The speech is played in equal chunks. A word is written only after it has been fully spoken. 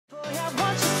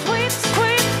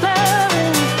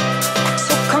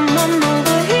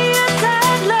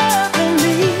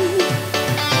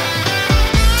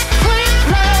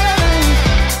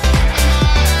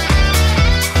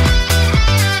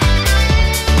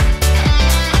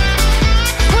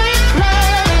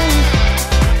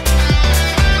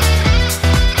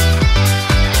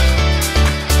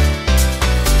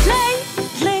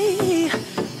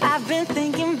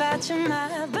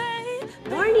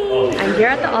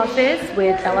office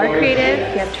with LR Creative.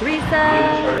 We have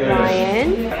Teresa, Ryan,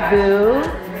 Boo,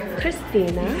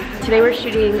 Christina. Today we're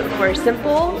shooting for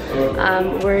Simple.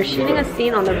 We're shooting a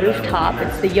scene on the rooftop.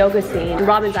 It's the yoga scene.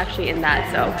 Robin's actually in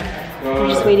that, so we're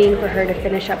just waiting for her to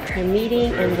finish up her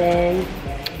meeting, and then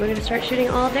we're gonna start shooting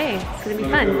all day. It's gonna be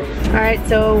fun. All right,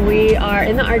 so we are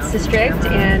in the Arts District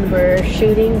and we're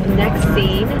shooting the next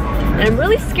scene. And I'm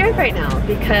really scared right now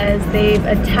because they've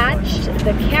attached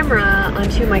the camera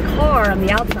onto my car on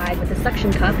the outside with a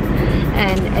suction cup,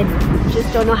 and I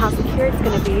just don't know how secure it's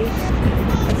gonna be.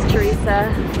 That's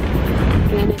Teresa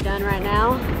getting it done right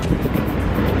now.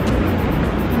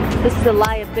 This is a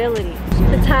liability.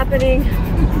 It's happening.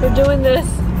 We're doing this.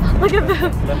 Look at this.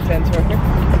 Left hand turn.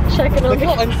 Checking on Look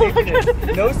how unsafe it is.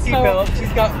 No seatbelt.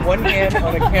 She's got one hand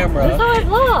on a camera. That's how I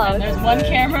vlog. And there's one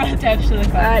camera attached to the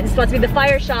car. Alright, this is supposed to be the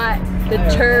fire shot. The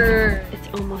turn. It's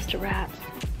almost a wrap.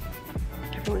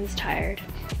 Everyone's tired.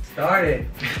 Started.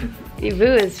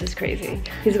 Boo is just crazy.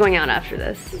 He's going out after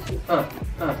this.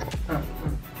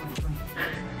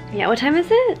 Yeah, what time is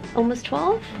it? Almost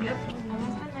 12? Yep.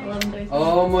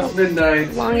 Almost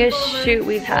midnight. Longest shoot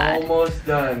we've had. Almost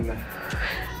done.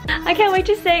 I can't wait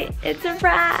to say it's a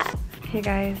wrap. Hey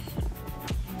guys,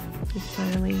 it's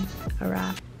finally a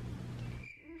wrap.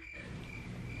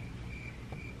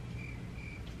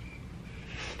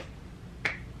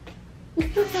 What?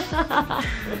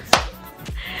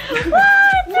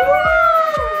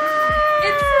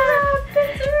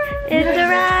 It's a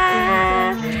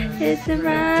wrap. It's a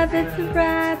wrap. It's a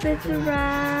wrap. It's a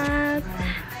wrap.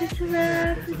 It's a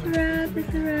wrap. It's a wrap.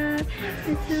 It's a wrap.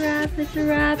 It's a wrap. It's a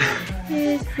wrap.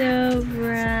 It's a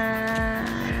wrap.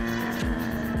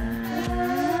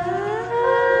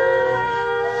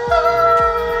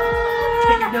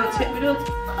 Take your notes. Take your notes.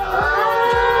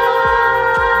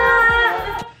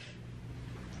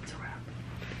 It's a wrap.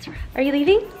 It's a wrap. Are you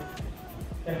leaving?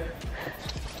 Yeah.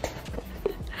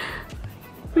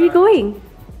 Where are you going?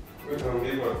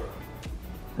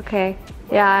 Okay.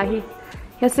 Yeah, he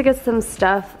has to get some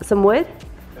stuff, some wood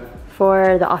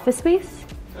for the office space.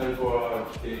 And for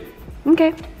cake.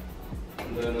 Okay.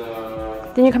 And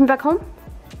Then you're coming back home?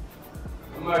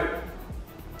 I might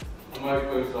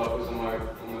go to the office. I might.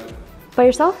 By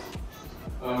yourself?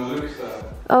 Luke's side.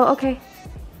 Oh, okay.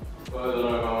 But I don't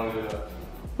know if I want to do that.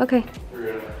 Okay. Figure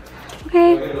it out.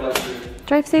 Okay. I'll get it like this.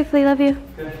 Drive safely. Love you.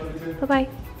 Okay, love you too. Bye-bye.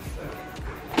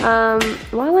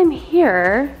 While I'm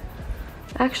here,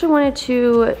 I actually wanted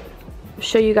to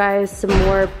show you guys some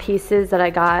more pieces that I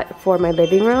got for my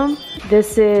living room.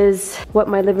 This is what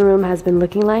my living room has been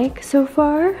looking like so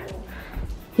far.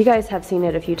 You guys have seen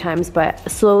it a few times, but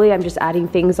slowly I'm just adding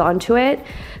things onto it.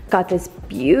 Got this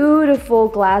beautiful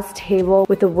glass table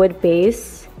with a wood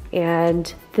base,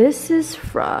 and this is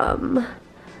from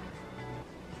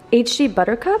HD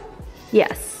Buttercup?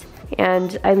 Yes,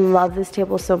 and I love this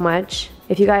table so much.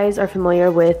 If you guys are familiar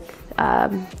with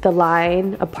the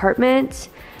Line apartment,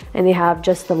 and they have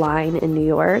just the Line in New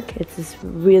York, it's this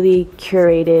really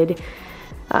curated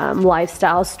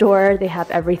lifestyle store. They have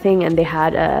everything, and they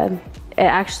had it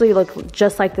actually looked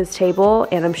just like this table,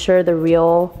 and I'm sure the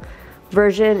real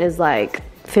version is like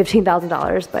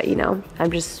 $15,000, but you know,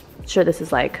 I'm just sure this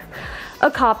is like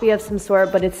a copy of some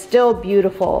sort, but it's still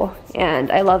beautiful and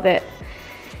I love it.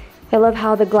 I love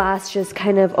how the glass just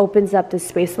kind of opens up the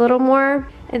space a little more.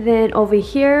 And then over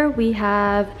here we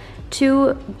have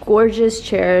two gorgeous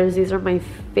chairs. These are my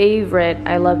favorite.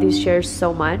 I love these chairs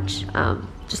so much.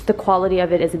 Just the quality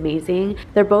of it is amazing.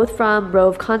 They're both from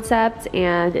Rove Concepts,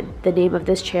 and the name of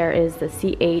this chair is the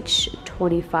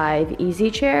CH25 Easy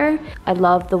Chair. I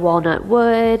love the walnut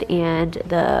wood and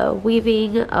the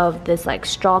weaving of this like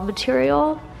straw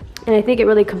material. And I think it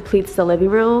really completes the living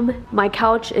room. My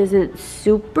couch isn't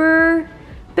super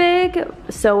big,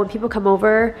 so when people come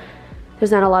over,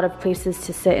 there's not a lot of places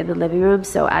to sit in the living room,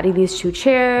 so adding these two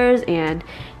chairs and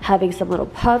having some little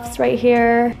puffs right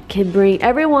here can bring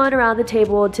everyone around the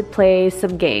table to play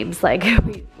some games like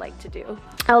we like to do.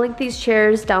 I'll link these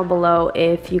chairs down below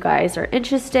if you guys are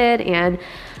interested, and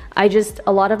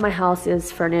a lot of my house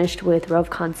is furnished with Rove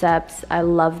Concepts. I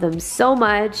love them so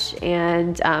much,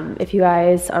 and if you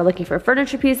guys are looking for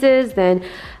furniture pieces, then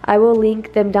I will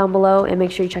link them down below, and make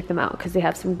sure you check them out because they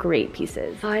have some great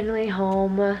pieces. Finally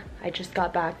home. I just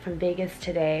got back from Vegas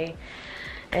today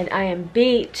and I am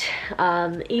beat.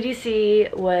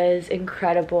 EDC was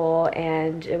incredible,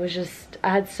 and it was just, I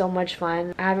had so much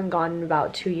fun. I haven't gone in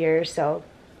about 2 years, so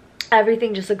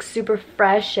everything just looks super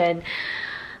fresh, and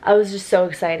I was just so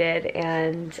excited.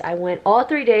 And I went all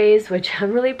 3 days, which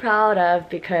I'm really proud of,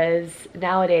 because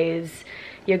nowadays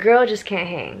your girl just can't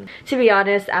hang. To be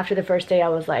honest, after the first day I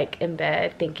was like in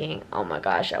bed thinking, oh my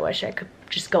gosh, I wish I could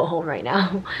just go home right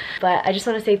now. But I just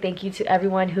want to say thank you to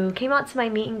everyone who came out to my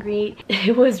meet and greet.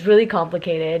 It was really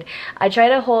complicated. I tried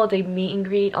to hold a meet and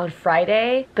greet on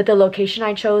Friday, but the location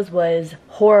I chose was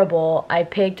horrible. I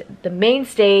picked the main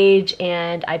stage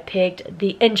and I picked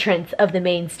the entrance of the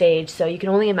main stage, so you can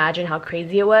only imagine how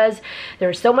crazy it was. There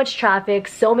was so much traffic,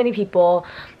 so many people,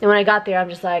 and when I got there I'm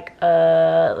just like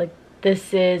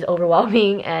this is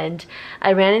overwhelming. And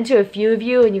I ran into a few of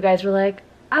you and you guys were like,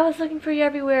 I was looking for you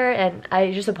everywhere, and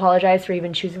I just apologize for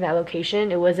even choosing that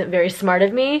location. It wasn't very smart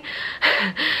of me.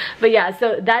 But yeah,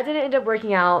 so that didn't end up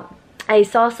working out. I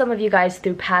saw some of you guys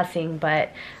through passing, but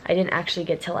I didn't actually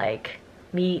get to like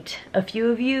meet a few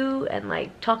of you and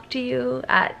like talk to you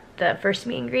at the first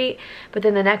meet and greet. But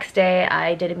then the next day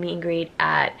I did a meet and greet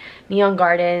at Neon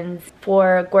Gardens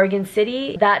for Gorgon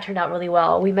City. That turned out really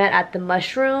well. We met at the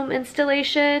mushroom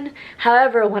installation.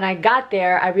 However, when I got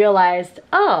there I realized,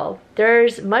 oh,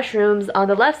 there's mushrooms on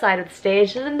the left side of the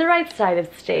stage and then the right side of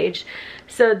the stage.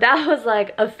 So that was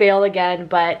like a fail again,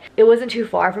 but it wasn't too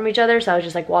far from each other, so I was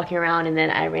just like walking around and then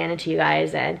I ran into you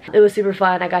guys and it was super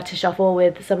fun. I got to shuffle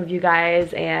with some of you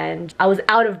guys and I was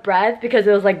out of breath because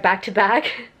it was like back to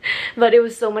back. But it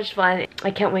was so much fun. I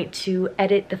can't wait to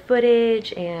edit the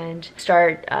footage and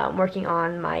start working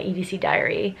on my EDC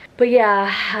diary. But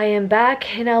yeah, I am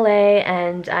back in LA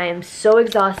and I am so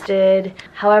exhausted.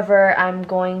 However, I'm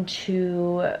going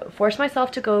to force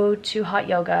myself to go to hot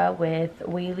yoga with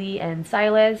Whaley and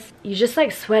Silas. You just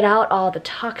like sweat out all the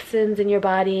toxins in your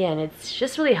body and it's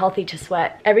just really healthy to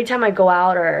sweat. Every time I go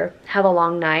out or have a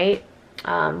long night,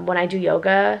 when I do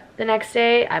yoga the next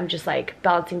day, I'm just like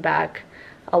bouncing back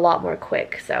a lot more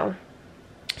quick. So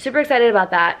super excited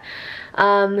about that.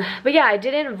 But yeah, I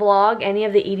didn't vlog any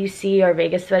of the EDC or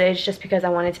Vegas footage just because I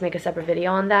wanted to make a separate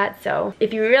video on that. So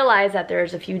if you realize that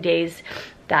there's a few days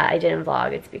that I didn't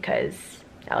vlog, it's because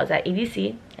I was at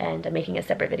EDC and I'm making a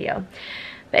separate video.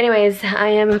 But anyways, I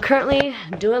am currently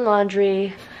doing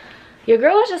laundry. Your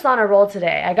girl was just on a roll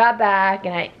today. I got back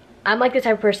and I'm like the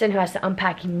type of person who has to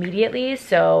unpack immediately,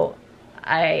 so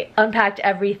I unpacked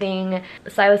everything.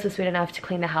 Silas was sweet enough to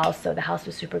clean the house, so the house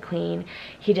was super clean.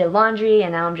 He did laundry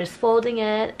and now I'm just folding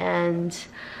it and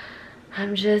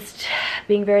I'm just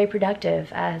being very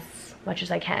productive as much as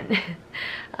I can.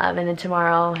 And then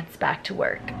tomorrow it's back to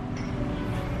work.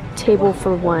 Table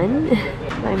for one.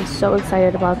 I'm so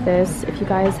excited about this. If you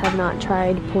guys have not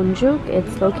tried Ponjuk,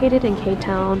 it's located in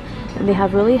K-Town and they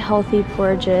have really healthy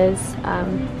porridges,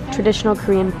 traditional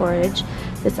Korean porridge.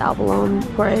 This abalone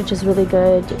porridge is really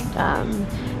good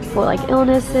for like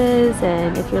illnesses,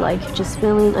 and if you're like just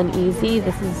feeling uneasy,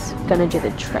 this is gonna do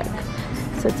the trick.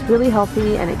 So it's really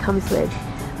healthy and it comes with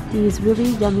these really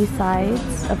yummy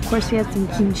sides. Of course we have some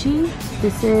kimchi.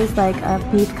 This is like a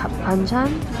beef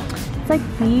kappanchan. It's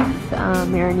like beef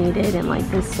marinated in like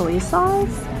this soy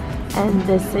sauce, and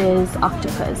this is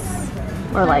octopus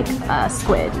or like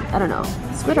squid. I don't know,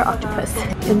 squid or octopus.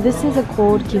 And this is a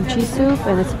cold kimchi soup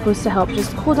and it's supposed to help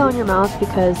just cool down your mouth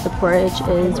because the porridge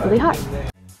is really hot.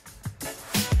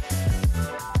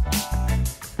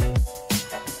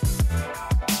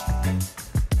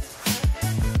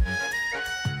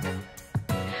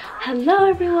 Hello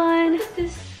everyone!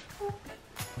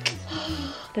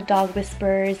 The dog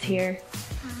whisperer is here.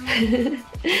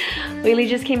 Whaley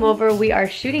just came over. We are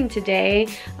shooting today.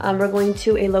 We're going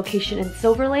to a location in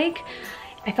Silver Lake.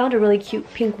 I found a really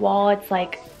cute pink wall. It's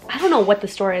like, I don't know what the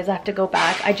store is. I have to go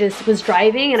back. I just was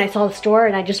driving and I saw the store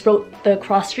and I just wrote the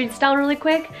cross streets down really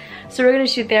quick. So we're gonna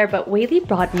shoot there, but Whaley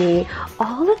brought me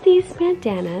all of these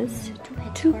bandanas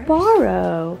to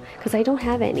borrow because I don't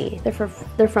have any.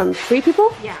 They're from Free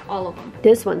People? Yeah, all of them.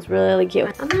 This one's really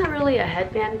cute. I'm not really a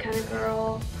headband kind of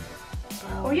girl.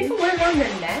 Or you can wear it on your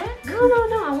neck? No,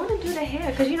 I want to do the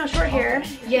hair because you know, short hair.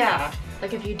 Yeah,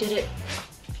 like if you did it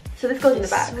so this goes in the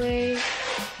back. Way.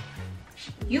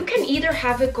 You can either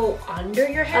have it go under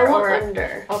your hair or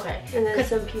under. Okay. And then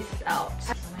some pieces out.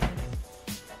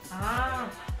 Ah,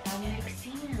 that makes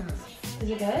sense. Is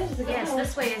it good? Is it good? Yes,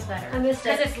 this way is better. I missed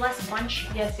it. Because it's less bunchy.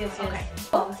 Yes. Okay.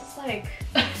 Oh, this is like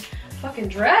fucking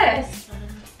dress.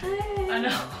 I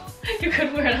know. You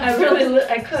could wear it.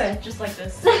 I could. Just like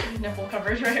this nipple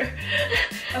coverage right here.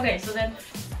 Okay, so then.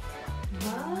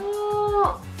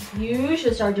 Oh. You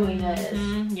should start doing this.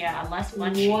 Yeah, less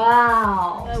munching.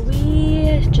 Wow.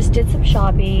 We just did some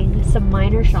shopping, some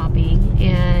minor shopping,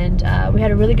 and we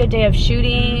had a really good day of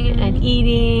shooting and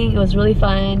eating. It was really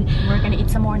fun. We're gonna eat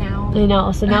some more now. I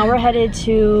know. So now we're headed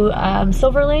to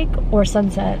Silver Lake or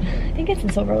Sunset. I think it's in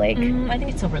Silver Lake. I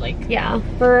think it's Silver Lake. Yeah.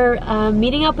 We're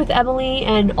meeting up with Emily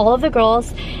and all of the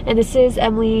girls, and this is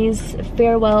Emily's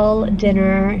farewell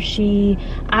dinner. She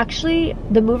actually,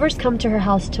 the movers come to her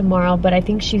house tomorrow, but I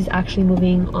think she's actually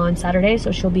moving on Saturday,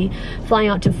 so she'll be flying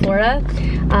out to Florida.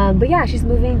 But yeah, she's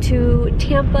moving to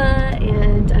Tampa,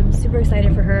 and I'm super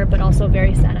excited for her, but also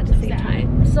very sad at the same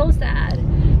time. So sad.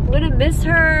 I'm gonna miss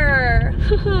her.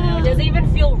 It doesn't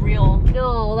even feel real.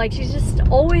 No, like she's just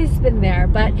always been there.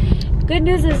 But good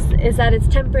news is that it's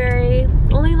temporary,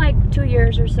 only like 2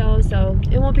 years or so, so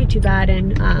it won't be too bad.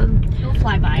 And It'll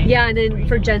fly by. yeah, and then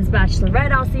for Jen's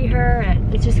bachelorette, I'll see her,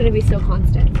 and it's just gonna be so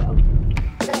constant. So.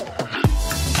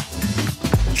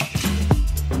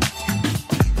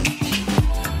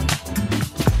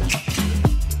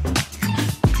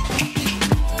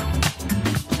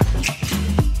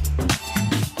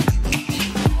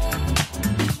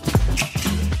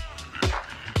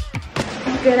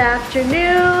 Good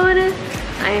afternoon.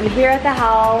 I am here at the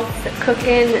house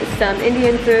cooking some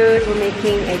Indian food. We're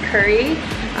making a curry.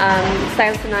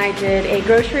 Silas and I did a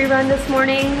grocery run this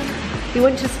morning. We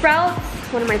went to Sprouts,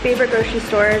 one of my favorite grocery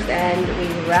stores, and we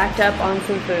racked up on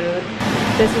some food.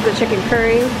 This is the chicken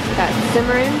curry. Got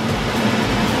simmering.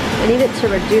 I need it to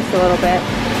reduce a little bit.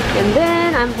 And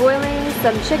then I'm boiling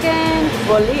some chicken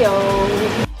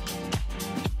bolillo.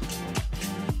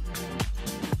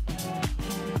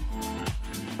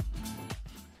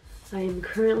 I am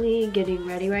currently getting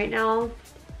ready right now.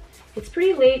 It's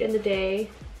pretty late in the day.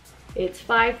 It's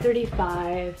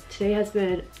 5:35. Today has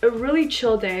been a really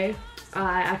chill day.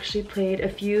 I actually played a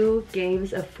few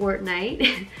games of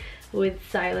Fortnite with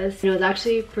Silas. It was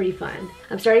actually pretty fun.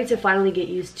 I'm starting to finally get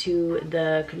used to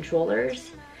the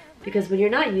controllers, because when you're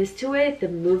not used to it, the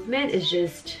movement is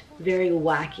just very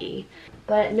wacky.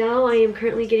 But now I am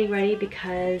currently getting ready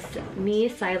because me,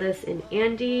 Silas, and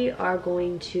Andy are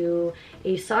going to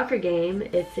a soccer game.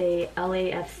 It's a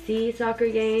LAFC soccer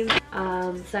game.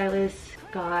 Silas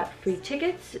got free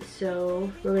tickets, so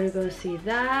we're gonna go see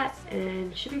that,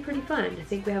 and it should be pretty fun. I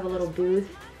think we have a little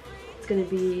booth. It's gonna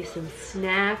be some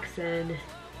snacks and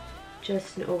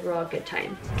just an overall good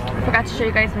time. I forgot to show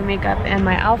you guys my makeup and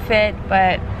my outfit,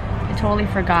 but I totally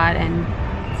forgot, and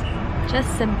just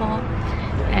simple.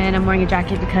 And I'm wearing a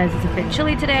jacket because it's a bit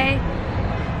chilly today.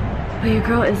 But your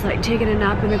girl is like taking a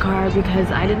nap in the car because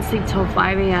I didn't sleep till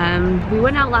 5 a.m. We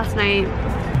went out last night.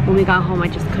 When we got home, I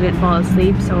just couldn't fall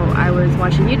asleep, so I was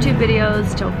watching YouTube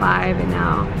videos till 5, and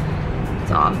now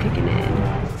it's all kicking in.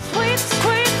 Sweet,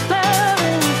 sweet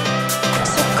loving.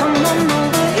 So come on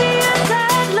over here and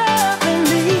start loving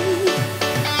me.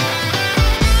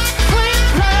 Sweet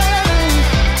loving.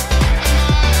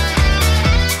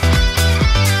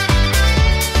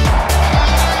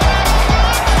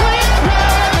 Sweet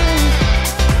loving.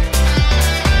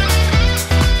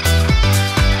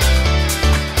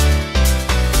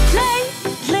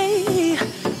 Lately,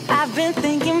 I've been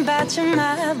thinking about you,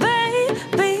 my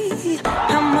baby.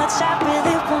 How much I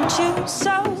really want you,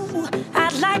 so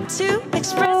I'd like to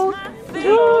express my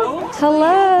feelings.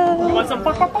 Hello. Want some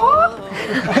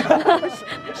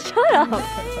Shut up.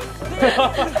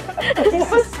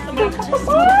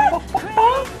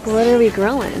 What are we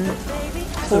grilling?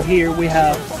 So here we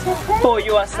have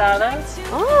pollo asada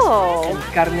Oh. and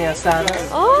carne asada.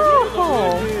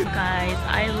 Oh. Guys,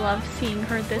 I love seeing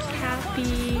her this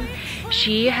happy.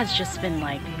 She has just been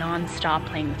like non-stop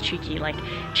playing with Cheeky, like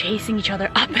chasing each other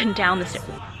up and down the stairs.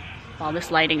 Wow,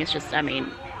 this lighting is just, I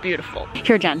mean, beautiful.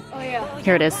 Here, Jen. Oh yeah.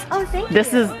 Here it is. Oh, thank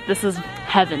This you. is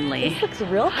heavenly. Looks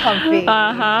real comfy.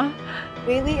 Uh-huh.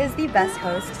 Whaley is the best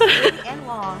host. Sweet and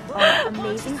long.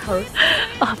 Amazing host.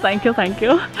 Oh, thank you, thank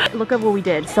you. Look at what we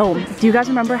did. So, do you guys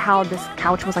remember how this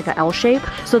couch was like an L shape?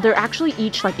 So they're actually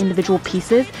each like individual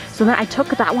pieces. So then I took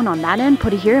that one on that end,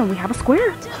 put it here, and we have a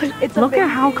square. Look at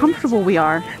how comfortable we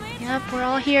are. Yep, we're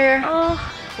all here. Oh,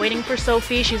 waiting for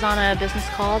Sophie. She's on a business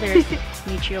call. There's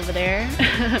Michi over there.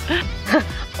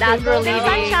 That's we're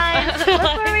leaving.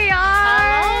 Look where we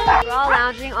are. We're all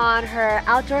lounging on her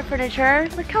outdoor furniture.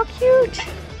 Look how cute.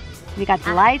 We got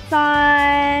the lights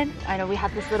on. I know we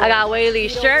have this little. I got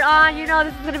Whaley's shirt on. You know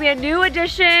this is gonna be a new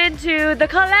addition to the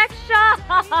collection.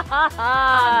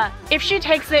 If she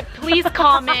takes it, please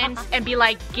comment and be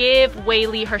like, give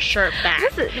Whaley her shirt back.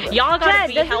 Y'all gotta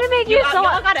be helpful.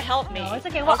 Y'all gotta help me. No, it's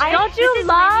okay. Well, don't you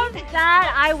love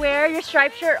that I wear your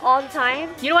striped shirt all the time?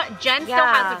 You know what? Jen still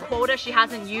has a quota she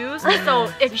hasn't used, so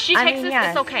if she takes this,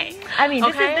 it's okay. I mean,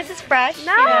 this is fresh.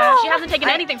 No, she hasn't taken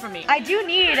anything from me. I do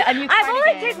need a new cardigan. I've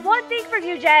only taken one thing from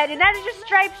you, Jen, and that is your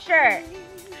striped shirt.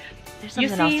 There's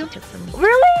something else you took from me.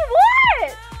 Really?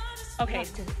 What? Okay.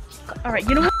 All right.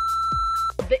 You know what?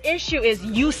 The issue is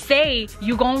you say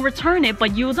you gonna return it,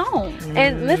 but you don't.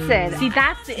 And listen, see,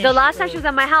 that's the issue. The last time she was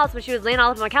at my house, when she was laying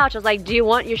all over my couch, I was like, "Do you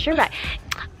want your shirt back?"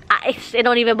 It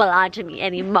don't even belong to me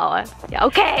anymore. Yeah,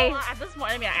 okay. Well, at this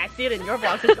point, I mean, I see it in your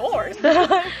vlogs. It's yours. See,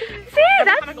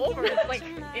 that's over. It's like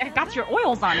it got your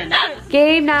oils on it.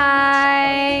 Game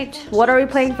night. What are we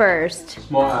playing first?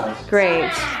 Small ass.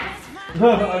 Great.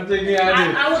 I'm taking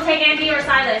Andy. I will take Andy or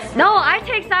Silas. No, I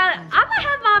take Silas. I'm gonna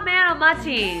have my man on my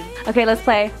team. Okay, let's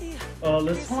play.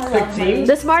 Let's pick teams.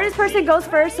 The smartest person goes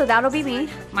first, so that'll be me.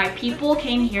 My people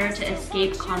came here to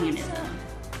escape communism.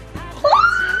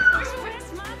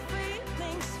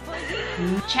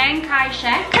 Chiang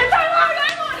Kai-shek. Okay.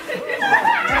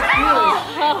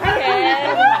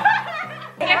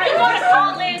 If you go to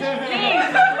college, leave.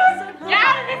 Get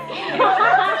out of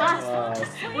this.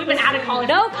 We've been out of college.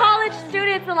 No college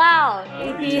students allowed.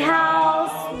 Happy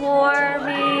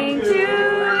housewarming to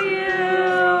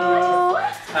you.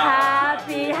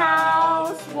 Happy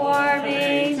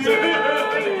housewarming to you.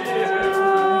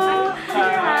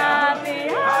 Happy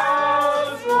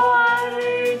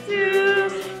housewarming to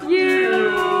you.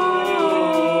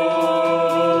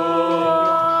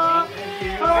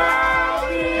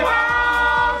 Happy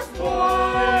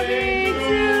housewarming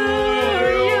to you.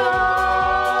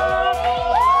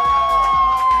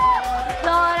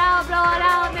 Blow it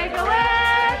out, make a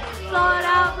wish. Blow it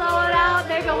out,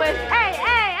 make a wish. Hey,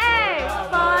 hey, hey.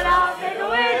 Blow it out, make a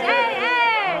wish. Hey,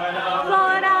 hey.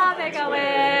 Blow it out, make a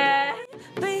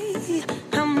wish.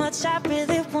 How much I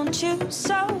really want you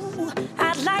so.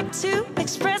 I'd like to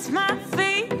express my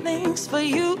feelings for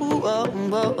you.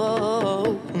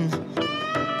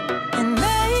 And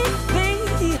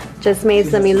maybe Just made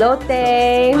some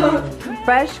elote,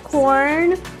 fresh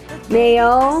corn,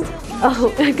 mayo,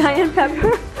 cayenne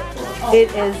pepper.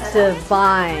 It is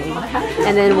divine.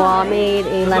 And then Wall made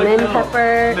a lemon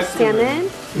pepper salmon.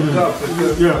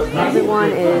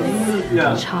 Everyone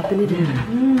is chopping it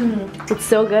in. It's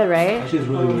so good, right? She's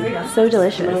really good. So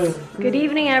delicious. Good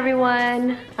evening,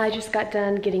 everyone. I just got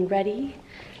done getting ready.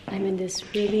 I'm in this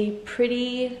really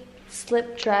pretty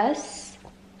slip dress.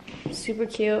 Super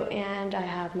cute. And I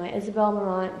have my Isabel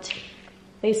Marant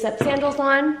lace-up sandals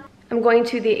on. I'm going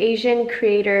to the Asian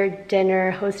Creator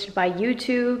Dinner hosted by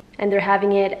YouTube, and they're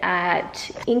having it at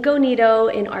Incognito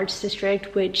in Arts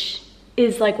District, which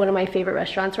is like one of my favorite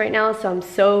restaurants right now, so I'm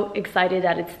so excited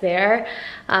that it's there.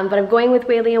 But I'm going with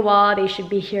Whaley and Wall. They should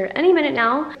be here any minute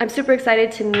now. I'm super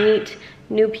excited to meet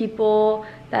new people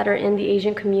that are in the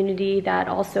Asian community that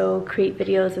also create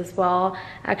videos as well.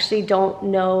 I actually don't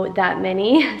know that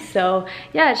many, so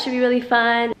yeah, it should be really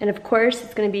fun. And of course,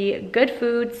 it's gonna be good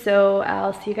food, so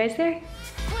I'll see you guys there.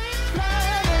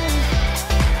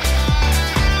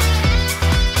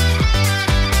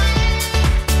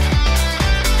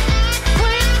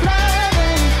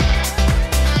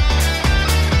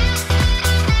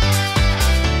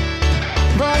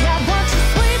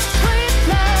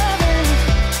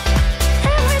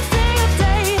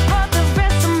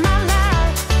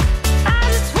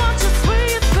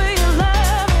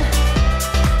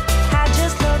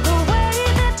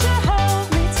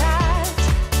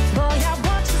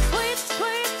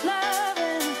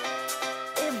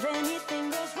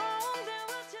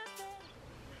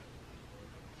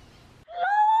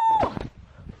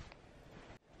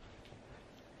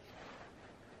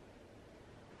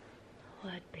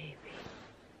 What, baby?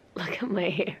 Look at my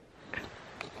hair.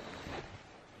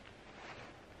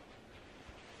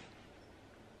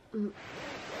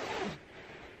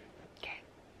 Okay.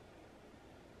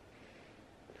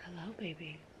 Hello,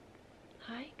 baby.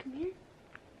 Hi, come here.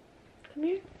 Come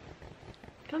here.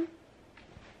 Come.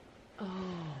 Oh.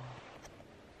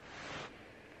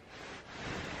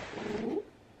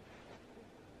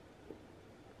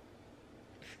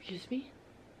 Excuse me?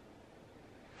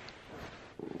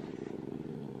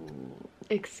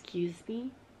 Excuse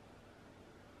me?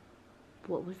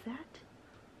 What was that?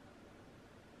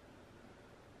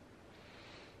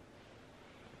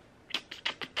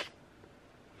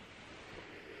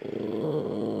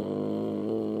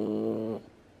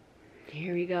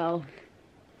 Here we go.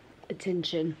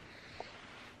 attention.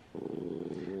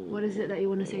 What is it that you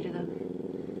want to say to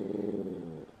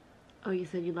them? Oh, you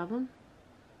said you love them?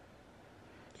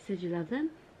 You said you love them?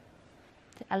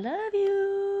 I love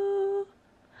you.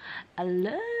 I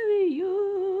love you.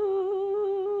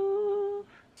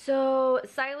 So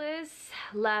Silas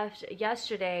left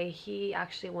yesterday. He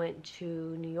actually went to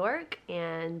New York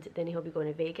and then he'll be going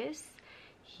to Vegas.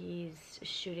 He's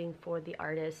shooting for the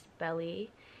artist Belly,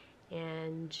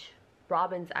 and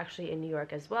Robin's actually in New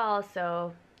York as well.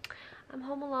 So I'm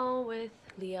home alone with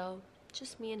Leo,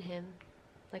 just me and him,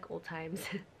 like old times.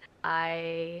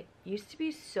 I used to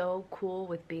be so cool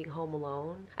with being home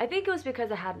alone. I think it was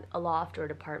because I had a loft or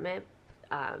an apartment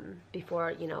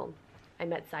before, you know, I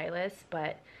met Silas,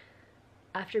 but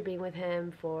after being with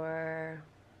him for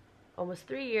almost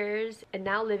 3 years and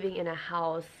now living in a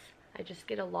house, I just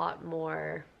get a lot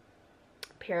more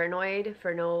paranoid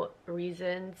for no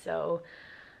reason. So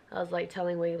I was like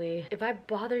telling Whaley, if I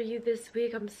bother you this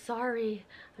week, I'm sorry.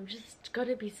 I'm just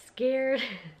gonna be scared.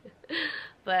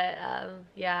 But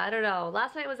yeah, I don't know.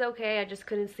 Last night was okay. I just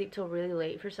couldn't sleep till really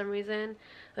late for some reason.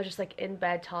 I was just like in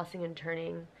bed tossing and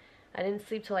turning. I didn't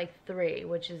sleep till like 3,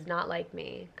 which is not like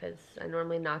me because I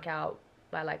normally knock out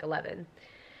by like 11.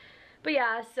 But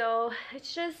yeah, so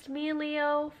it's just me and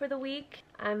Leo for the week.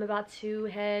 I'm about to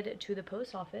head to the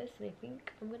post office and I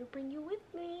think I'm gonna bring you with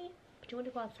me. Do you want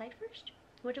to go outside first?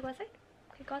 You want to go outside?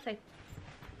 Okay, go outside.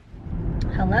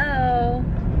 Hello.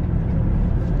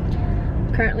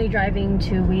 Currently driving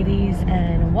to Wheatley's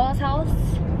and Wall's house.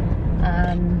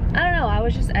 I don't know, I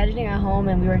was just editing at home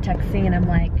and we were texting and I'm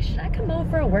like, should I come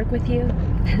over and work with you?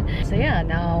 So yeah,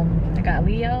 now I got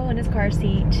Leo in his car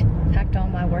seat, packed all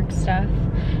my work stuff,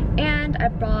 and I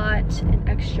brought an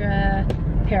extra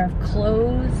pair of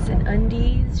clothes and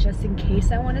undies just in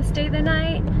case I want to stay the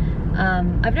night.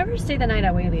 I've never stayed the night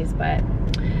at Whaley's, but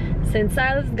since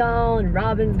Silas is gone and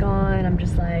Robin's gone, I'm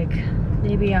just like,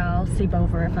 maybe I'll sleep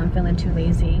over if I'm feeling too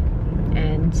lazy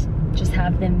and just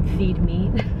have them feed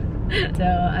me. So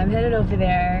I'm headed over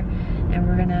there and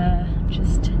we're gonna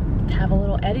just have a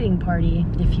little editing party,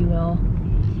 if you will.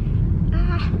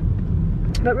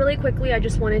 But really quickly, I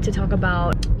just wanted to talk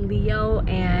about Leo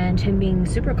and him being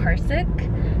super car sick.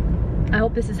 I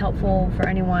hope this is helpful for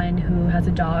anyone who has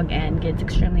a dog and gets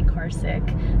extremely car sick,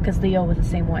 because Leo was the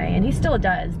same way, and he still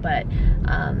does, but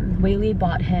Whaley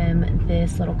bought him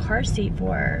this little car seat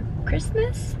for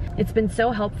Christmas. It's been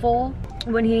so helpful.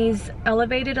 When he's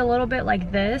elevated a little bit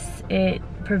like this, it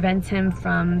prevents him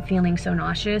from feeling so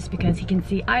nauseous because he can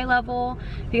see eye level.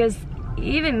 Because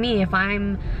even me, if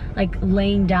I'm like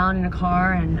laying down in a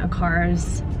car and a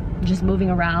car's just moving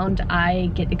around,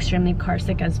 I get extremely car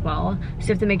sick as well. So you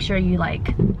have to make sure you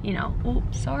like, you know, oh,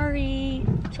 sorry.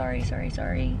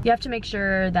 You have to make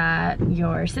sure that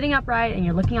you're sitting upright and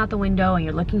you're looking out the window and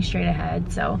you're looking straight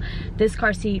ahead. So this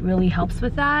car seat really helps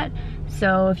with that.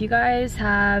 So if you guys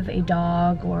have a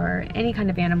dog or any kind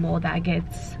of animal that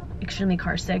gets extremely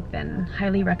car sick, then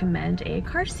highly recommend a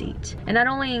car seat. And not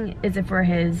only is it for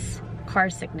his car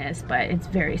sickness, but it's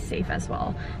very safe as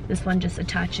well. This one just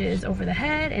attaches over the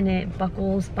head and it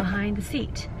buckles behind the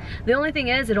seat. The only thing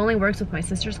is, it only works with my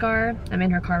sister's car. I'm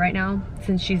in her car right now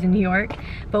since she's in New York.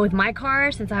 But with my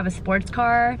car, since I have a sports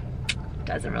car,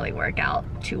 doesn't really work out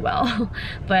too well.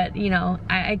 But you know,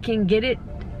 I can get it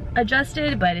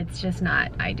adjusted, but it's just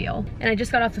not ideal. And I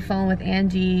just got off the phone with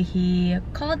Andy. He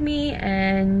called me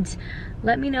and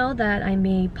let me know that I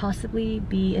may possibly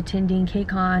be attending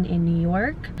KCON in New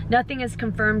York. Nothing is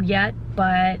confirmed yet,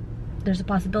 but there's a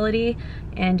possibility.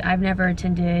 And I've never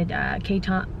attended I've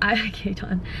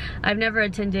never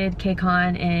attended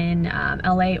KCON in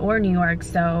LA or New York,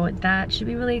 so that should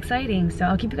be really exciting. So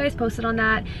I'll keep you guys posted on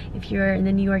that. If you're in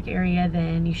the New York area,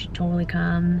 then you should totally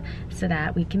come so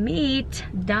that we can meet.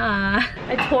 Duh.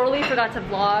 I totally forgot to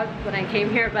vlog when I came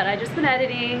here, but I just been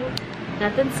editing.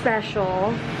 Nothing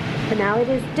special. But now it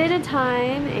is dinner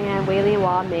time and Whaley and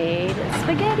Wall made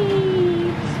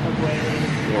spaghetti.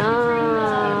 Yum.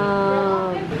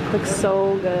 Looks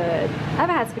so good. I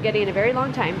haven't had spaghetti in a very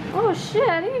long time. Oh shit,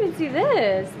 I didn't even see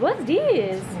this. What's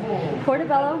this?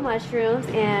 Portobello mushrooms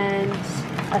and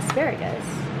asparagus.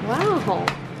 Wow.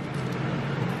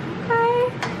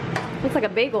 Okay. Looks like a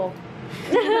bagel.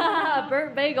 A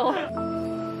burnt bagel.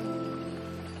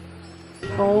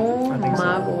 Oh my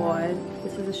god.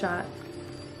 This is a shot.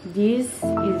 This is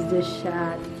the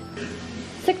shot.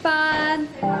 Sick fun!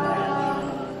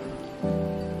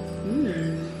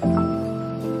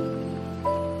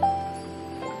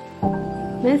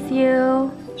 Miss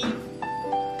you.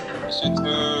 Miss you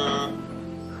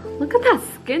too. Look at that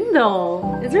skin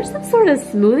though. Is there some sort of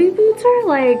smoothie filter?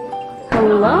 Like,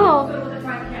 hello?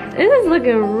 This is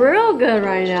looking real good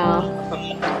right now.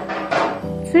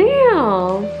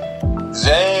 Damn.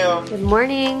 Damn. Good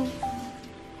morning.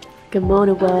 Good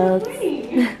morning, world.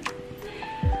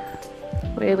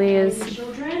 Whaley is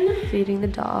feeding the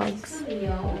dogs.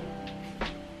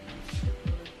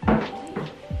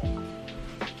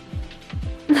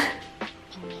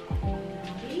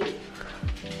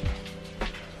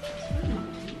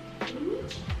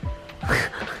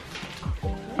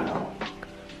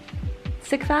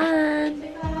 Sick fun.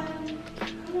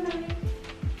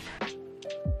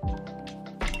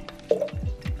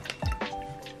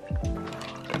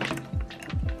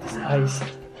 Ice.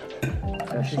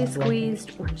 She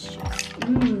squeezed orange juice.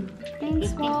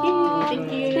 Thanks, Mom.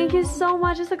 Thank you so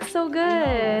much. This looks so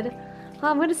good.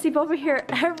 I'm gonna sleep over here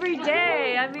every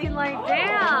day. I mean, like,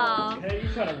 damn. Hey, you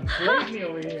trying to break me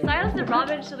over here. Silas and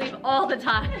Robin should leave all the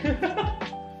time.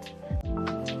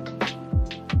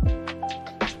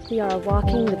 We are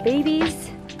walking the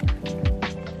babies.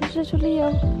 There's little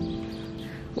Leo.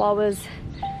 While I was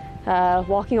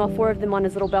walking all 4 of them on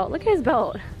his little belt. Look at his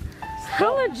belt.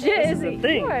 How legit is he?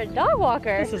 You are a dog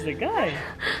walker. This is the guy.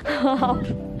 Are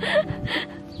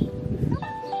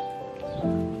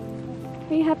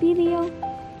you happy, Leo?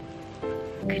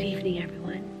 Good evening,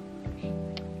 everyone.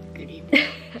 Good evening.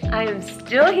 I am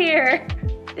still here.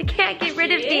 They can't get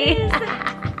rid of me.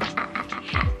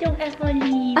 Don't ever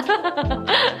leave.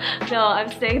 No, I'm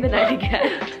staying the night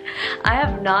again. I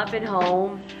have not been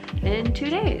home in 2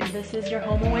 days. This is your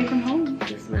home away from home.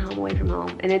 This is my home away from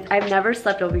home. And I've never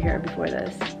slept over here before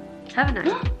this. Haven't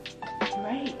I?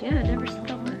 Right. Yeah, I never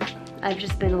slept over. I've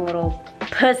just been a little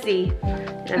pussy.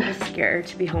 And I'm just scared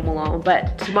to be home alone.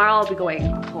 But tomorrow I'll be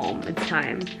going home. It's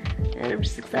time. And I'm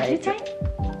just excited. Are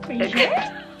you sure?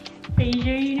 Are you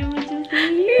sure you know what to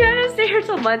say? You're gonna stay here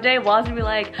till Monday. Waz gonna be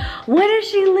like, when is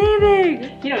she leaving?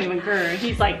 You don't even care.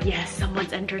 He's like, yes,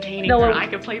 someone's entertaining No, her. I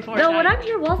can play Fortnite. No, when I'm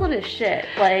here, Waz on his shit.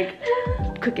 Like,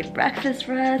 cooking breakfast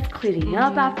for us, cleaning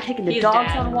up after taking the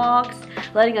dogs on walks,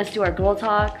 letting us do our girl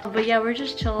talk. But yeah, we're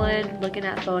just chilling, looking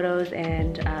at photos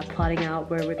and plotting out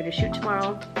where we're gonna shoot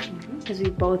tomorrow. Because we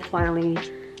both finally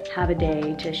have a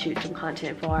day to shoot some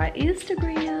content for our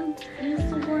Instagram.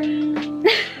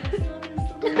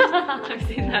 I've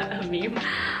seen that meme.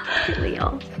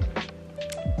 Leo.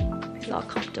 He's all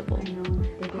comfortable.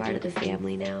 Part of the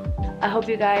family now. I hope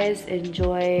you guys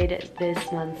enjoyed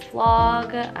this month's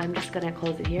vlog. I'm just gonna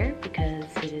close it here because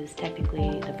it is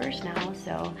technically the first now.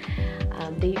 So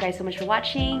thank you guys so much for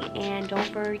watching, and don't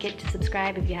forget to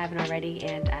subscribe if you haven't already,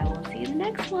 and I will see you in the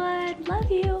next one.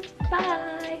 Love you.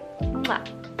 Bye. Mwah.